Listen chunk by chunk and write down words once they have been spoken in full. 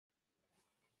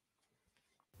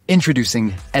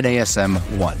Introducing NASM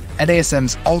One,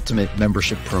 NASM's ultimate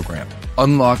membership program.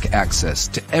 Unlock access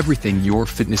to everything your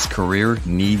fitness career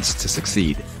needs to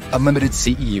succeed. Unlimited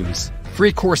CEUs,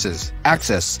 free courses,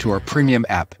 access to our premium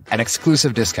app, and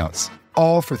exclusive discounts,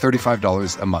 all for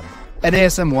 $35 a month.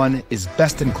 NASM One is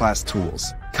best-in-class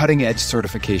tools, cutting-edge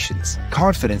certifications,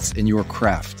 confidence in your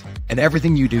craft, and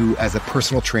everything you do as a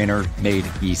personal trainer made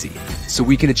easy, so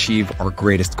we can achieve our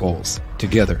greatest goals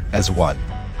together as one.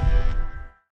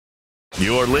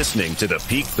 You're listening to the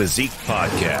Peak Physique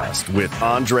Podcast with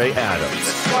Andre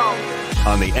Adams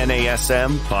on the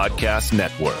NASM Podcast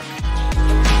Network.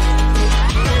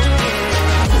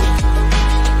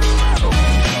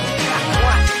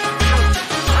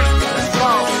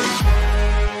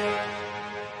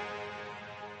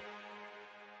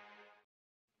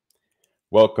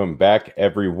 Welcome back,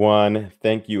 everyone.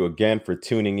 Thank you again for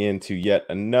tuning in to yet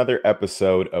another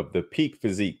episode of the Peak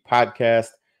Physique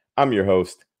Podcast. I'm your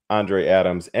host, Andre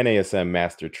Adams, NASM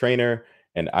Master Trainer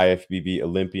and IFBB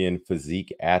Olympian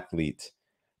physique athlete.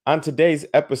 On today's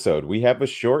episode, we have a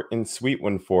short and sweet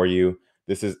one for you.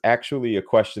 This is actually a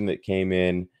question that came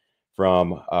in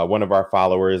from one of our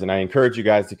followers, and I encourage you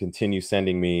guys to continue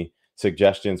sending me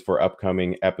suggestions for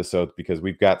upcoming episodes because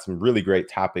we've got some really great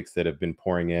topics that have been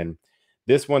pouring in.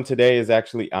 This one today is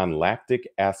actually on lactic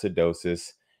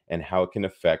acidosis and how it can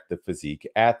affect the physique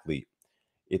athlete.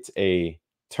 It's a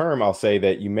term, I'll say,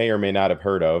 that you may or may not have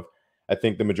heard of. I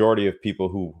think the majority of people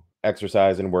who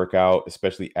exercise and work out,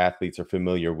 especially athletes, are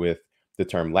familiar with the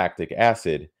term lactic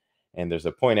acid. And there's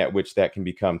a point at which that can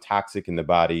become toxic in the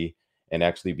body and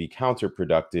actually be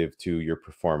counterproductive to your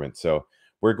performance. So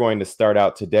we're going to start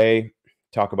out today,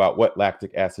 talk about what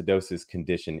lactic acidosis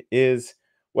condition is,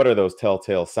 what are those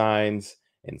telltale signs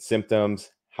and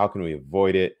symptoms, how can we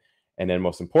avoid it, and then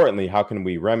most importantly, how can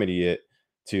we remedy it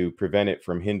to prevent it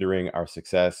from hindering our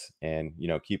success and,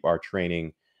 keep our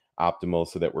training optimal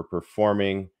so that we're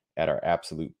performing at our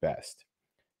absolute best.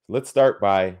 Let's start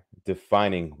by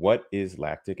defining what is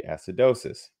lactic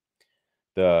acidosis.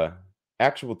 The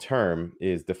actual term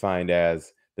is defined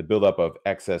as the buildup of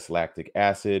excess lactic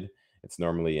acid. It's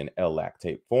normally in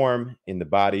L-lactate form in the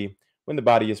body when the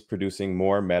body is producing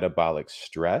more metabolic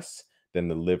stress than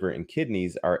the liver and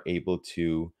kidneys are able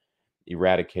to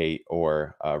eradicate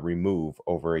or remove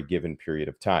over a given period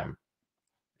of time.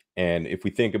 And if we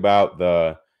think about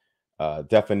the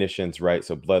definitions, right?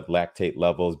 So blood lactate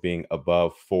levels being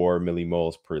above 4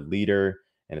 millimoles per liter,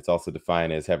 and it's also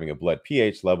defined as having a blood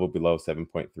pH level below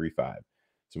 7.35.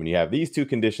 So when you have these two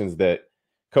conditions that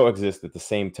coexist at the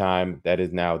same time, that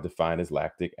is now defined as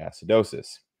lactic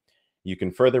acidosis. You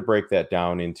can further break that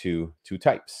down into two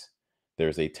types.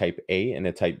 There's a type A and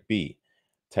a type B.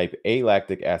 Type A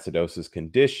lactic acidosis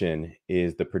condition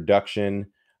is the production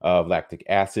of lactic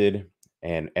acid.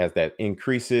 And as that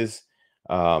increases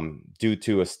due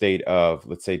to a state of,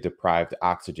 let's say, deprived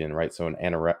oxygen, right? So an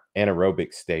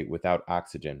anaerobic state without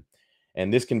oxygen.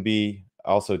 And this can be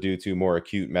also due to more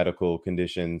acute medical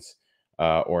conditions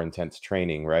or intense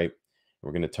training, right?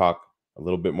 We're going to talk a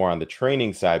little bit more on the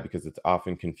training side because it's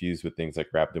often confused with things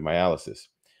like rhabdomyolysis.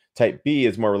 Type B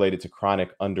is more related to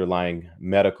chronic underlying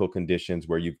medical conditions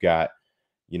where you've got,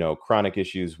 chronic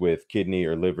issues with kidney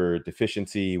or liver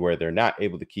deficiency where they're not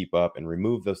able to keep up and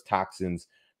remove those toxins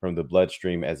from the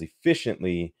bloodstream as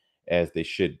efficiently as they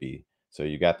should be. So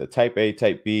you got the type A,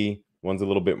 type B. One's a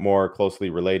little bit more closely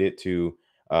related to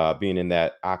being in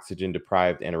that oxygen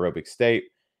deprived anaerobic state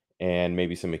and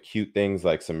maybe some acute things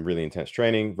like some really intense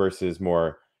training versus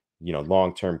more,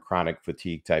 long-term chronic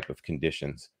fatigue type of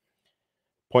conditions.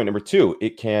 Point number two,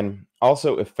 it can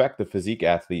also affect the physique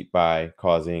athlete by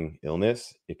causing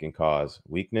illness. It can cause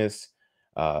weakness,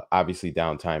 obviously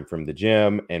downtime from the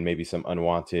gym, and maybe some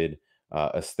unwanted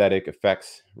aesthetic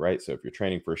effects, right? So if you're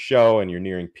training for a show and you're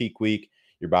nearing peak week,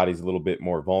 your body's a little bit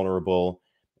more vulnerable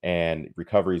and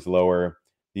recovery is lower.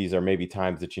 These are maybe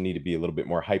times that you need to be a little bit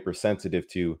more hypersensitive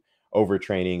to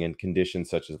overtraining and conditions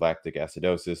such as lactic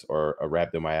acidosis or a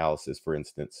rhabdomyolysis, for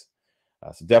instance.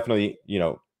 So definitely,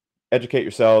 educate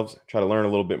yourselves, try to learn a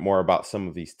little bit more about some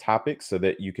of these topics so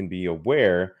that you can be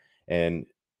aware and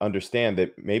understand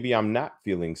that maybe I'm not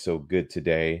feeling so good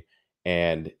today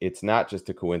and it's not just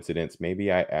a coincidence. Maybe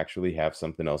I actually have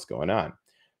something else going on.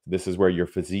 This is where your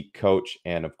physique coach,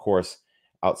 and of course,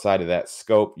 outside of that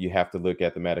scope, you have to look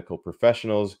at the medical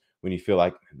professionals when you feel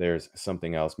like there's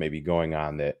something else maybe going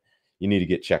on that you need to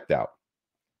get checked out.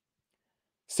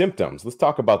 Symptoms. Let's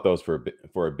talk about those for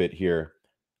a bit here.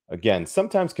 Again,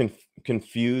 sometimes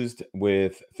confused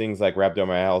with things like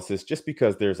rhabdomyolysis just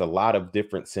because there's a lot of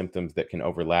different symptoms that can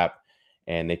overlap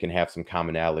and they can have some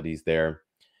commonalities there.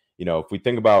 If we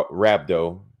think about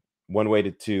rhabdo, one way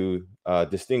to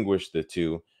distinguish the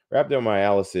two,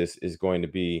 rhabdomyolysis is going to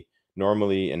be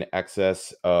normally in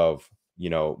excess of,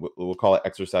 we'll call it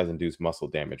exercise-induced muscle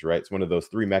damage, right? It's one of those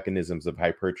three mechanisms of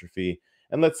hypertrophy.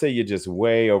 And let's say you just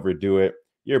way overdo it.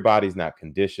 Your body's not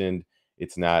conditioned.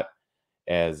 It's not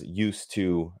as used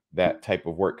to that type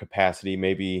of work capacity.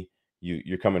 Maybe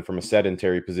you're coming from a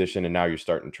sedentary position and now you're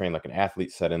starting to train like an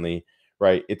athlete suddenly,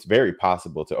 right? It's very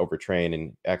possible to overtrain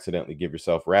and accidentally give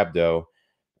yourself rhabdo,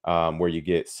 where you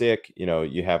get sick.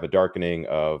 You have a darkening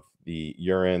of the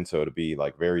urine, so it'll be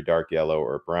like very dark yellow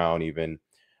or brown even,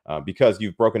 because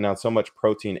you've broken down so much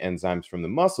protein enzymes from the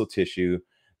muscle tissue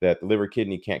that the liver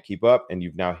kidney can't keep up, and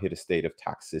you've now hit a state of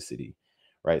toxicity,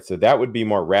 right? So that would be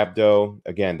more rhabdo.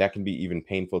 Again, that can be even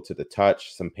painful to the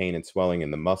touch, some pain and swelling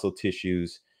in the muscle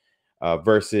tissues,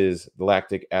 versus the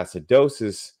lactic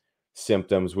acidosis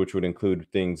symptoms, which would include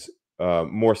things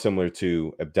more similar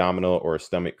to abdominal or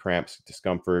stomach cramps,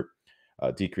 discomfort,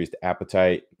 decreased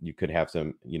appetite. You could have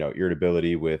some,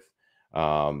 irritability with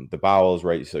the bowels,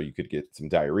 right? So you could get some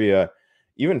diarrhea,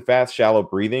 even fast, shallow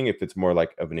breathing if it's more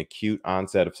like of an acute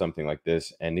onset of something like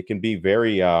this. And it can be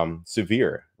very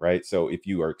severe, right? So if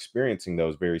you are experiencing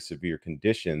those very severe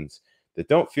conditions that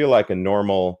don't feel like a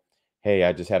normal, hey,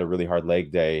 I just had a really hard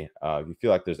leg day, if you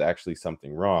feel like there's actually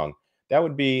something wrong, that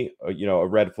would be, a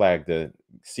red flag to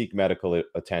seek medical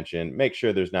attention. Make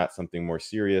sure there's not something more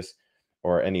serious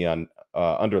or any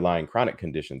underlying chronic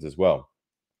conditions as well.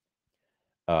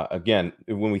 Again,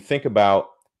 when we think about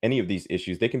any of these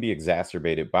issues, they can be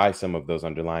exacerbated by some of those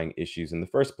underlying issues in the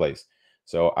first place.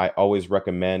 So I always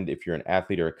recommend, if you're an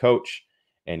athlete or a coach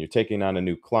and you're taking on a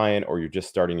new client or you're just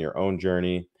starting your own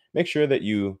journey, make sure that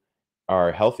you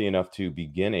are healthy enough to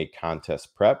begin a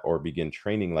contest prep or begin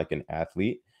training like an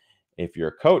athlete. If you're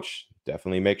a coach,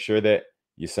 definitely make sure that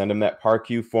you send them that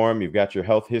PAR-Q form. You've got your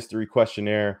health history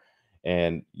questionnaire,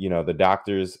 and the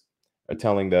doctors are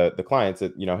telling the clients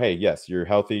that, hey, yes, you're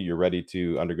healthy, you're ready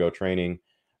to undergo training,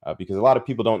 because a lot of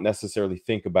people don't necessarily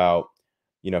think about,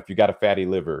 if you've got a fatty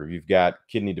liver, you've got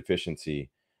kidney deficiency,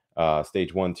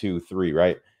 stage 1, 2, 3,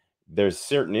 right? There's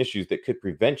certain issues that could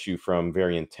prevent you from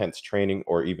very intense training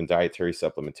or even dietary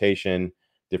supplementation,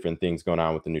 different things going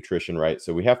on with the nutrition, right?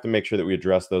 So we have to make sure that we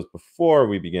address those before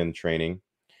we begin training.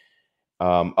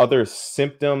 Other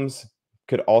symptoms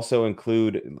could also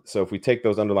include, so if we take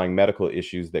those underlying medical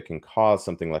issues that can cause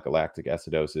something like a lactic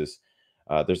acidosis,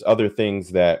 there's other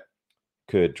things that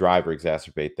could drive or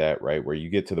exacerbate that, right? Where you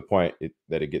get to the point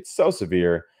that it gets so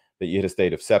severe that you hit a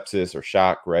state of sepsis or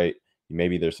shock, right?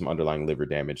 Maybe there's some underlying liver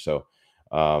damage. So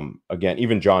again,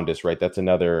 even jaundice, right? That's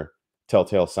another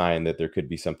telltale sign that there could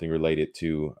be something related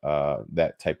to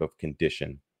that type of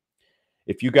condition.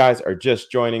 If you guys are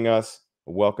just joining us,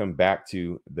 welcome back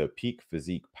to the Peak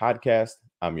Physique Podcast.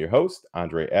 I'm your host,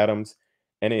 Andre Adams,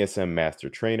 NASM Master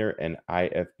Trainer and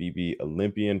IFBB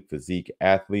Olympian physique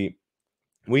athlete.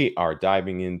 We are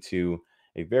diving into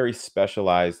a very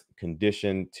specialized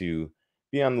condition to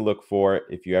be on the look for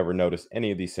if you ever notice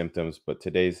any of these symptoms. But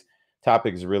today's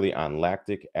topic is really on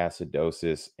lactic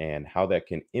acidosis and how that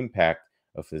can impact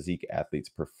a physique athlete's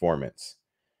performance.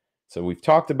 So we've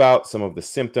talked about some of the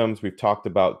symptoms. We've talked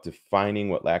about defining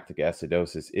what lactic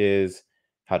acidosis is,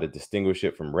 how to distinguish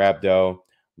it from rhabdo.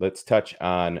 Let's touch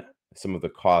on some of the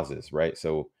causes, right?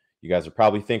 So you guys are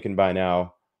probably thinking by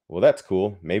now, well, that's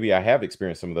cool. Maybe I have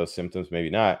experienced some of those symptoms, maybe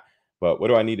not. But what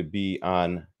do I need to be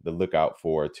on the lookout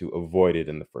for to avoid it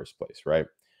in the first place, right?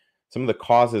 Some of the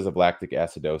causes of lactic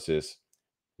acidosis,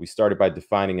 we started by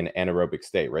defining an anaerobic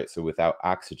state, right? So without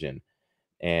oxygen.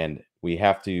 And we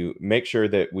have to make sure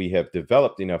that we have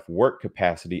developed enough work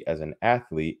capacity as an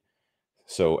athlete.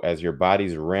 So as your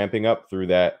body's ramping up through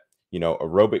that,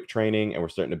 aerobic training, and we're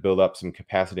starting to build up some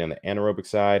capacity on the anaerobic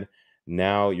side,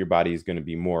 now your body is going to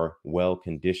be more well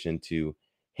conditioned to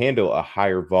handle a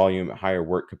higher volume, higher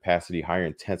work capacity, higher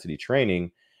intensity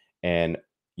training. And,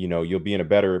 you'll be in a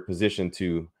better position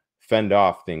to fend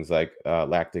off things like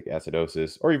lactic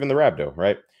acidosis or even the rhabdo,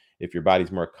 right? If your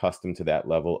body's more accustomed to that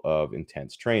level of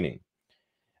intense training.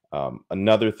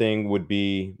 Another thing would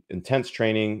be intense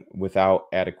training without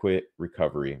adequate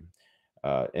recovery.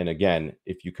 And again,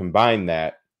 if you combine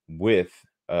that with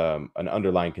an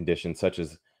underlying condition such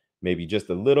as maybe just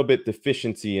a little bit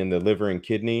deficiency in the liver and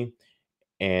kidney,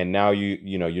 and now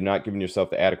you're not giving yourself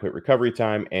the adequate recovery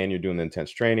time and you're doing the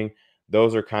intense training,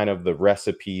 those are kind of the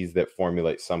recipes that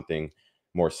formulate something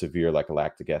more severe like a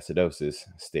lactic acidosis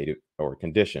state or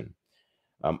condition.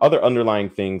 Other underlying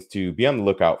things to be on the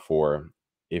lookout for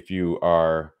if you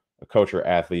are a coach or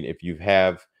athlete, if you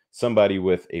have somebody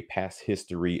with a past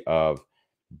history of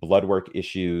blood work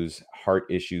issues, heart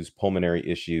issues, pulmonary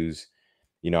issues,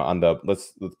 On the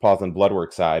let's pause on the blood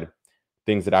work side.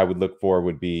 Things that I would look for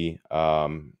would be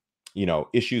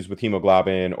issues with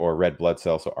hemoglobin or red blood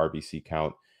cells, so RBC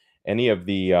count, any of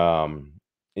the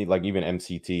like even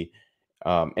MCT,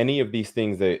 any of these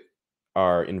things that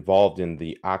are involved in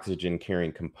the oxygen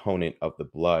carrying component of the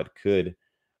blood could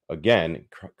again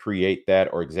create that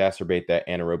or exacerbate that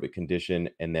anaerobic condition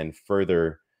and then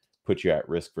further put you at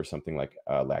risk for something like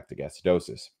lactic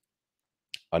acidosis.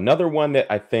 Another one that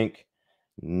I think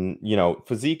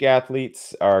physique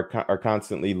athletes are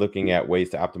constantly looking at ways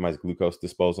to optimize glucose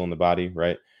disposal in the body,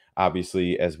 right?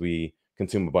 Obviously, as we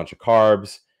consume a bunch of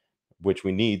carbs, which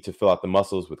we need to fill out the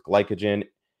muscles with glycogen,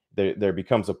 there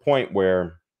becomes a point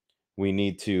where we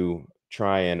need to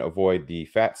try and avoid the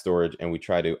fat storage, and we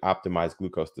try to optimize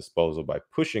glucose disposal by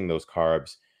pushing those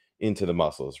carbs into the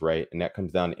muscles, right? And that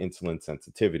comes down to insulin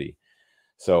sensitivity.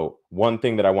 So one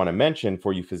thing that I want to mention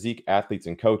for you physique athletes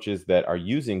and coaches that are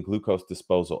using glucose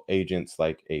disposal agents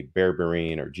like a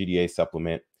berberine or GDA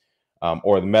supplement,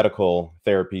 or the medical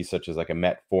therapy such as like a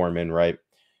metformin, right?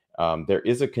 There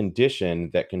is a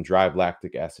condition that can drive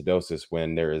lactic acidosis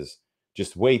when there is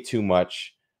just way too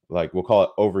much, like we'll call it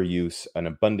overuse, an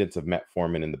abundance of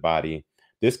metformin in the body.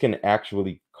 This can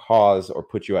actually cause or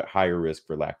put you at higher risk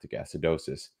for lactic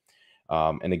acidosis.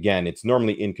 And again, it's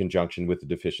normally in conjunction with the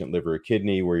deficient liver or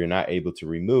kidney where you're not able to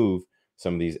remove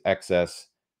some of these excess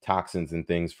toxins and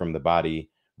things from the body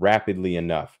rapidly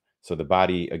enough. So the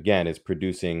body, again, is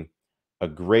producing a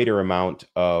greater amount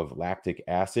of lactic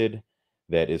acid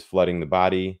that is flooding the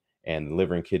body, and the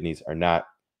liver and kidneys are not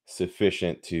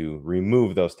sufficient to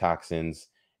remove those toxins,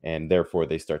 and therefore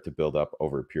they start to build up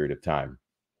over a period of time.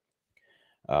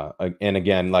 And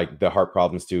again, like the heart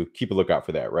problems too, keep a lookout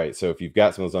for that, right? So if you've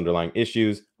got some of those underlying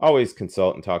issues, always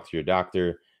consult and talk to your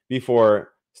doctor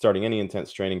before starting any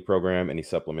intense training program, any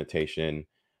supplementation.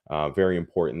 Very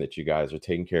important that you guys are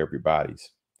taking care of your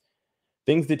bodies.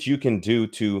 Things that you can do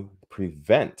to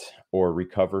prevent or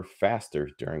recover faster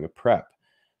during a prep.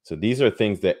 So these are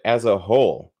things that as a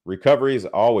whole, recovery is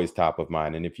always top of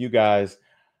mind. And if you guys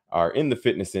are in the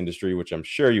fitness industry, which I'm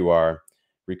sure you are,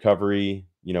 recovery,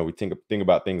 we think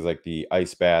about things like the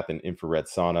ice bath and infrared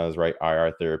saunas, right?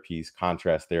 IR therapies,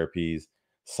 contrast therapies,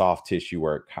 soft tissue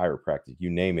work, chiropractic,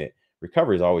 you name it.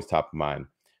 Recovery is always top of mind.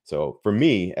 So for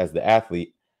me, as the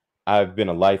athlete, I've been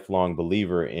a lifelong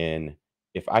believer in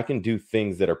if I can do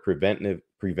things that are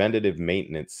preventative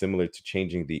maintenance, similar to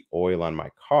changing the oil on my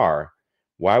car,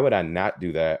 why would I not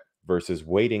do that versus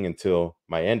waiting until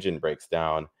my engine breaks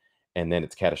down and then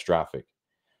it's catastrophic?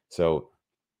 So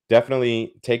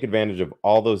definitely take advantage of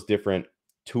all those different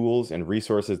tools and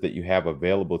resources that you have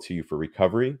available to you for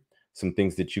recovery. Some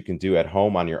things that you can do at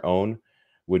home on your own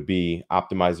would be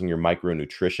optimizing your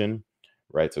micronutrition,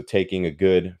 right? So taking a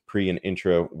good pre and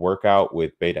intra workout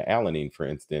with beta alanine, for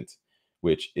instance,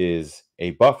 which is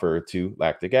a buffer to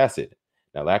lactic acid.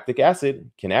 Now, lactic acid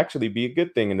can actually be a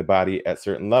good thing in the body at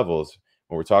certain levels.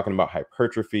 When we're talking about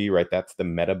hypertrophy, right? That's the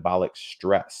metabolic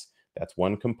stress. That's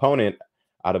one component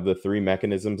out of the three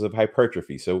mechanisms of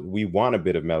hypertrophy. So we want a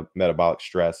bit of metabolic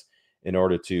stress in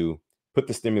order to put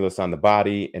the stimulus on the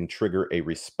body and trigger a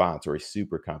response or a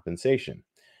supercompensation.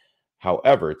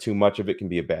 However, too much of it can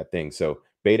be a bad thing. So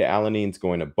beta alanine is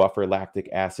going to buffer lactic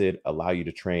acid, allow you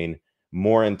to train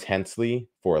more intensely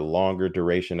for a longer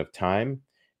duration of time,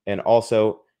 and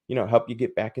also, help you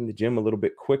get back in the gym a little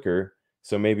bit quicker.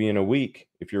 So maybe in a week,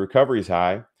 if your recovery is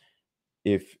high,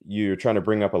 if you're trying to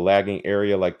bring up a lagging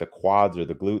area like the quads or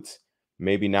the glutes,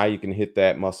 maybe now you can hit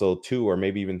that muscle 2 or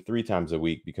maybe even 3 times a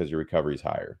week because your recovery is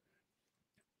higher.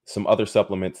 Some other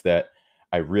supplements that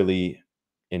I really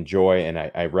enjoy and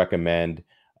I recommend,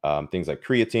 things like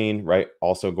creatine, right?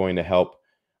 Also going to help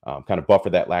kind of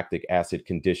buffer that lactic acid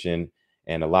condition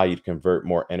and allow you to convert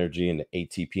more energy into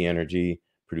ATP energy,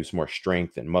 produce more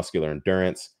strength and muscular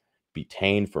endurance.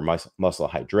 Betaine for muscle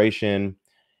hydration.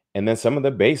 And then some of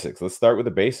the basics. Let's start with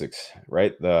the basics,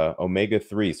 right? The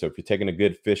omega-3. So if you're taking a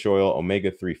good fish oil,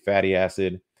 omega-3 fatty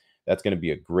acid, that's going to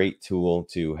be a great tool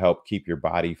to help keep your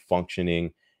body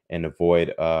functioning and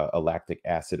avoid a lactic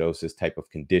acidosis type of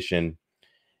condition.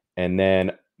 And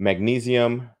then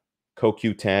magnesium,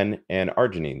 CoQ10, and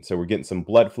arginine. So we're getting some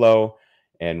blood flow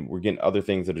and we're getting other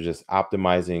things that are just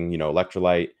optimizing,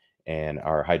 electrolyte and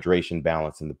our hydration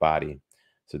balance in the body.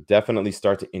 So definitely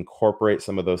start to incorporate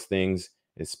some of those things,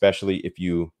 especially if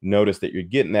you notice that you're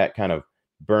getting that kind of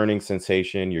burning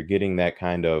sensation, you're getting that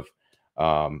kind of,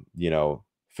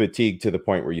 fatigue to the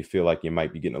point where you feel like you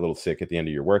might be getting a little sick at the end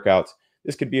of your workouts.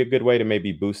 This could be a good way to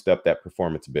maybe boost up that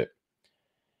performance a bit.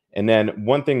 And then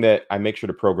one thing that I make sure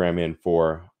to program in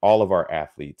for all of our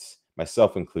athletes,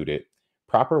 myself included,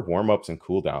 proper warm-ups and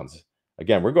cool downs.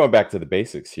 again, we're going back to the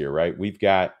basics here, right? We've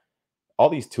got all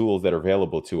these tools that are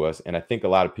available to us. And I think a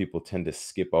lot of people tend to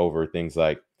skip over things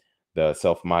like the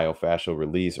self-myofascial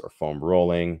release or foam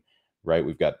rolling, right?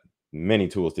 We've got many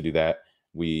tools to do that.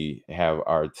 We have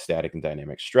our static and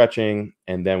dynamic stretching.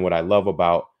 And then what I love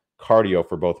about cardio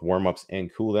for both warm-ups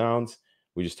and cool downs,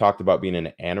 we just talked about being in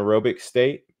an anaerobic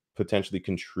state, potentially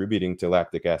contributing to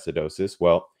lactic acidosis.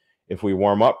 Well, if we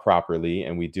warm up properly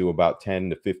and we do about 10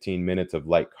 to 15 minutes of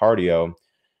light cardio,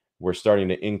 we're starting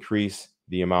to increase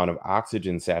the amount of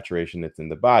oxygen saturation that's in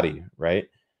the body, right?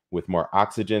 With more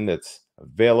oxygen that's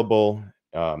available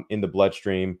in the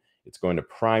bloodstream, it's going to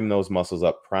prime those muscles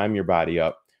up, prime your body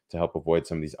up to help avoid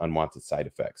some of these unwanted side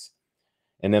effects.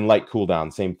 And then light cool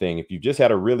down, same thing. If you've just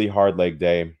had a really hard leg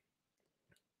day,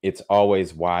 it's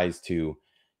always wise to,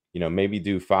 maybe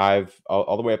do 5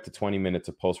 all the way up to 20 minutes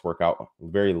of post-workout,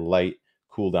 very light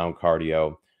cool down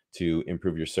cardio to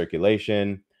improve your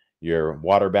circulation, your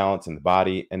water balance in the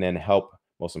body, and then help,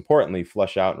 most importantly,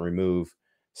 flush out and remove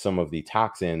some of the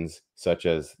toxins, such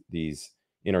as these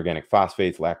inorganic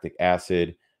phosphates, lactic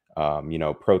acid,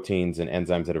 proteins and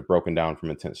enzymes that have broken down from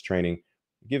intense training.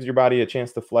 It gives your body a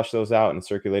chance to flush those out and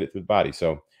circulate it through the body.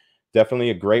 So definitely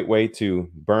a great way to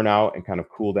burn out and kind of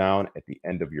cool down at the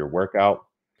end of your workout.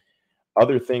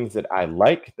 Other things that I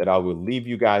like that I will leave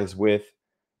you guys with,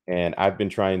 and I've been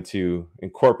trying to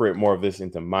incorporate more of this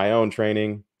into my own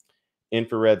training: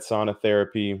 infrared sauna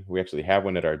therapy. We actually have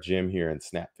one at our gym here in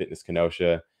Snap Fitness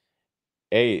Kenosha.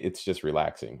 It's just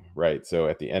relaxing, right? So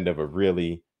at the end of a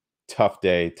really tough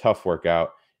day, tough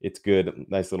workout, it's good,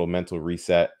 nice little mental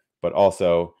reset, but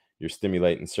also you're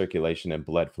stimulating circulation and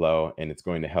blood flow, and it's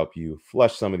going to help you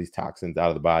flush some of these toxins out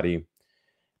of the body.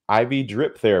 IV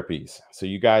drip therapies. So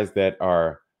you guys that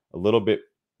are a little bit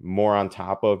more on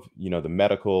top of, the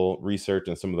medical research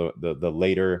and some of the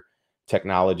later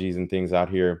technologies and things out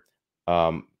here,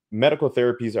 medical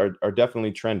therapies are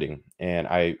definitely trending. And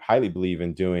I highly believe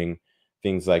in doing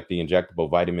things like the injectable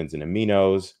vitamins and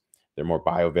aminos. They're more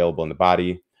bioavailable in the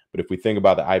body. But if we think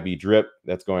about the IV drip,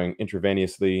 that's going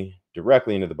intravenously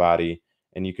directly into the body,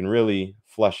 and you can really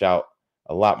flush out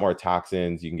a lot more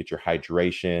toxins. You can get your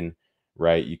hydration,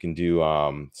 right? You can do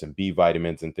some B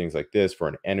vitamins and things like this for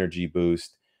an energy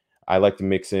boost. I like to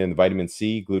mix in vitamin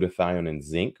C, glutathione, and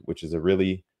zinc, which is a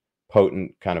really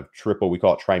potent kind of triple. We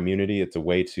call it trimunity. It's a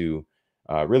way to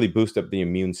really boost up the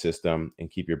immune system and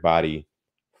keep your body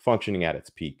functioning at its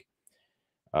peak.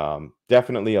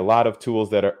 Definitely a lot of tools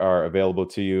that are available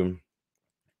to you.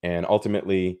 And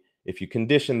ultimately, if you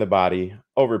condition the body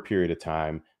over a period of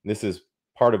time, this is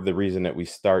part of the reason that we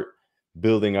start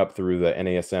building up through the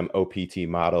NASM OPT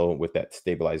model with that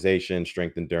stabilization,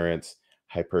 strength, endurance,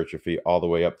 hypertrophy, all the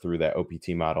way up through that OPT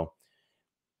model.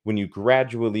 When you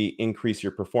gradually increase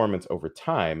your performance over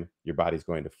time, your body's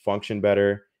going to function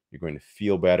better, you're going to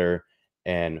feel better,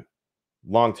 and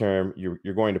long term,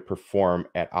 you're going to perform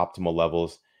at optimal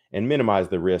levels and minimize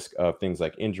the risk of things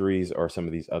like injuries or some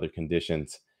of these other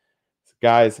conditions. So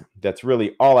guys, that's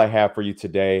really all I have for you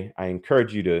today. I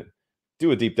encourage you to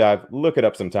do a deep dive, look it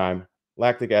up sometime.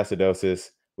 Lactic acidosis.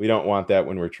 We don't want that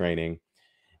when we're training.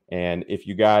 And if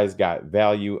you guys got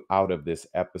value out of this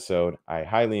episode, I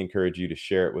highly encourage you to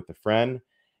share it with a friend.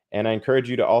 And I encourage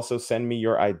you to also send me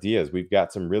your ideas. We've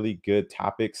got some really good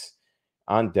topics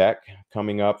on deck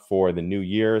coming up for the new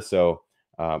year. So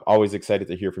always excited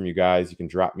to hear from you guys. You can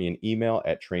drop me an email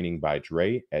at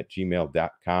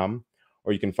trainingbydre@gmail.com,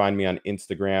 or you can find me on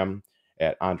Instagram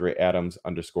at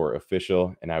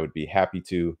AndreAdams_official. And I would be happy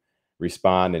to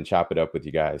respond and chop it up with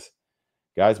you guys.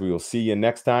 Guys, we will see you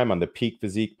next time on the Peak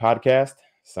Physique Podcast.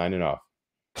 Signing off.